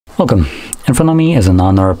Welcome. In front of me is an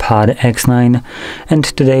Honor Pad X9, and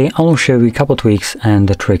today I'll show you a couple tweaks and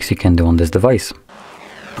the tricks you can do on this device.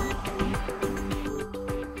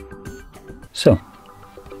 So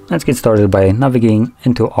let's get started by navigating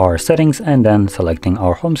into our settings and then selecting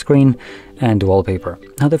our home screen and wallpaper.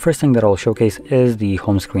 Now the first thing that I'll showcase is the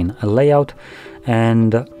home screen layout,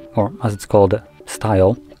 or as it's called,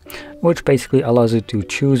 style, which basically allows you to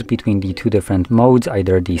choose between the two different modes,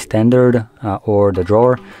 either the standard or the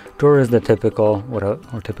drawer. Drawer is the typical,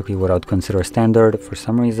 typically what I would consider standard. For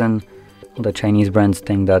some reason, all the Chinese brands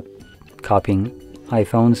think that copying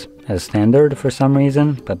iPhones as standard for some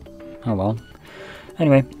reason, but oh well.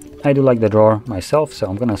 Anyway, I do like the drawer myself, so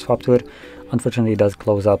I'm gonna swap to it. Unfortunately, it does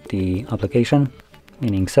close up the application,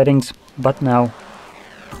 meaning settings, but now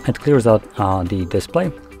it clears out the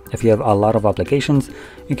display. If you have a lot of applications,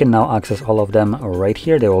 you can now access all of them right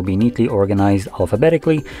here. They will be neatly organized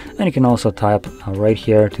alphabetically, and you can also type right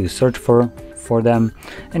here to search for them.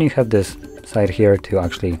 And you have this side here to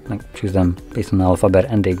actually choose them based on the alphabet,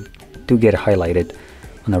 and they do get highlighted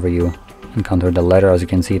whenever you encounter the letter. As you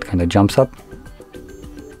can see, it kind of jumps up.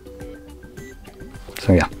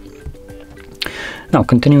 So yeah. Now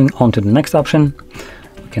continuing on to the next option,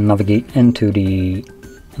 we can navigate into the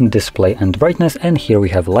display and brightness, and here we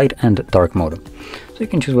have light and dark mode, so you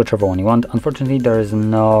can choose whichever one you want. Unfortunately, there is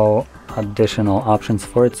no additional options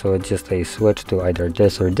for it, so it's just a switch to either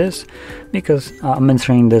this or this, because I'm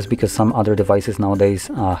mentioning this because some other devices nowadays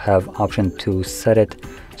have option to set it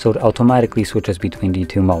so it automatically switches between the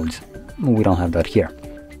two modes. We don't have that here.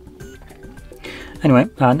 Anyway,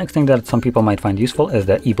 next thing that some people might find useful is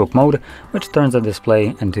the ebook mode, which turns the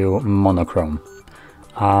display into monochrome.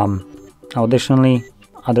 Additionally,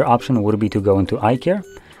 other option would be to go into eye care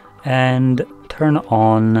and turn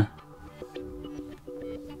on,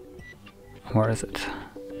 where is it?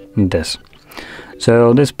 This.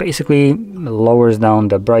 So this basically lowers down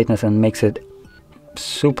the brightness and makes it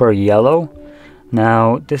super yellow.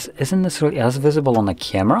 Now this isn't necessarily as visible on the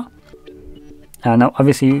camera. Now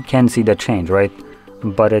obviously you can see the change, right?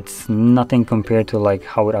 But it's nothing compared to like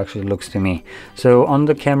how it actually looks to me. So on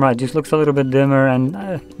the camera it just looks a little bit dimmer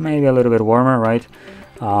and maybe a little bit warmer, right?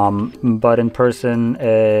 But in person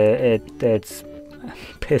it's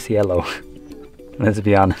piss yellow. Let's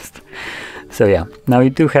be honest. So yeah, now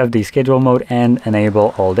you do have the schedule mode and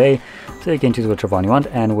enable all day, so you can choose whichever one you want.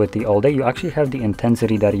 And with the all day you actually have the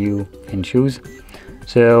intensity that you can choose.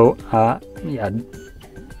 So yeah,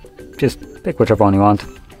 just pick whichever one you want.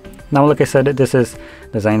 Now like I said, this is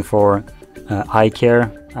designed for eye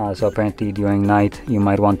care, so apparently during night you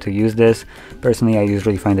might want to use this. Personally, I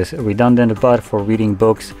usually find this redundant, but for reading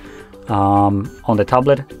books on the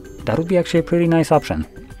tablet, that would be actually a pretty nice option.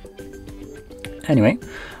 Anyway,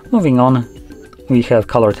 moving on, we have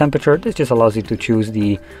color temperature. This just allows you to choose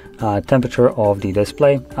the temperature of the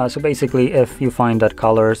display. So basically, if you find that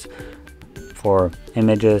colors for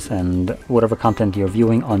images and whatever content you're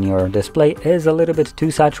viewing on your display is a little bit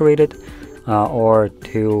too saturated or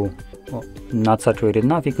too not saturated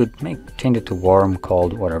enough, you could change it to warm,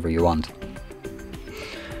 cold, whatever you want.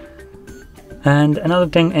 And another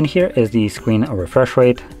thing in here is the screen refresh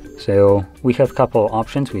rate. So we have a couple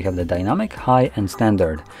options. We have the dynamic, high, and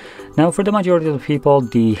standard. Now for the majority of the people,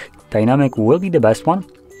 the dynamic will be the best one,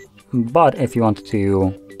 but if you want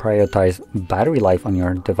to prioritize battery life on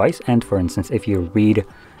your device, and for instance if you read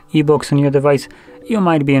ebooks on your device, you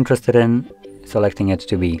might be interested in selecting it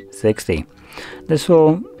to be 60. This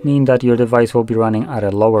will mean that your device will be running at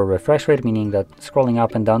a lower refresh rate, meaning that scrolling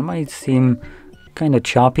up and down might seem kind of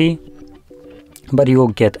choppy, but you will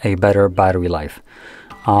get a better battery life.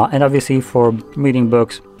 And obviously for reading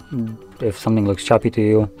books, if something looks choppy to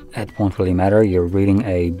you, it won't really matter. You're reading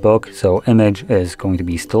a book, so image is going to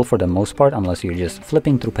be still for the most part, unless you're just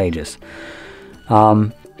flipping through pages.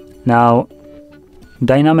 Now,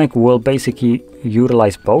 dynamic will basically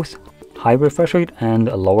utilize both high refresh rate and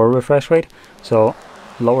a lower refresh rate. So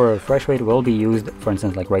lower refresh rate will be used, for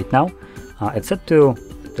instance, like right now. It's set to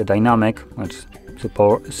the dynamic, which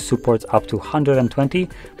supports up to 120,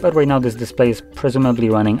 but right now this display is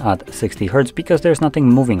presumably running at 60 Hz because there's nothing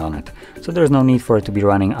moving on it, so there's no need for it to be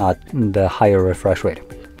running at the higher refresh rate.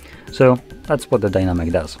 So that's what the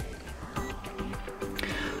dynamic does.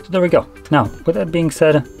 So there we go. Now with that being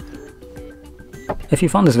said, if you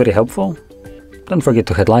found this video helpful, don't forget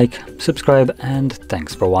to hit like, subscribe, and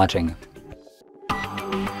thanks for watching.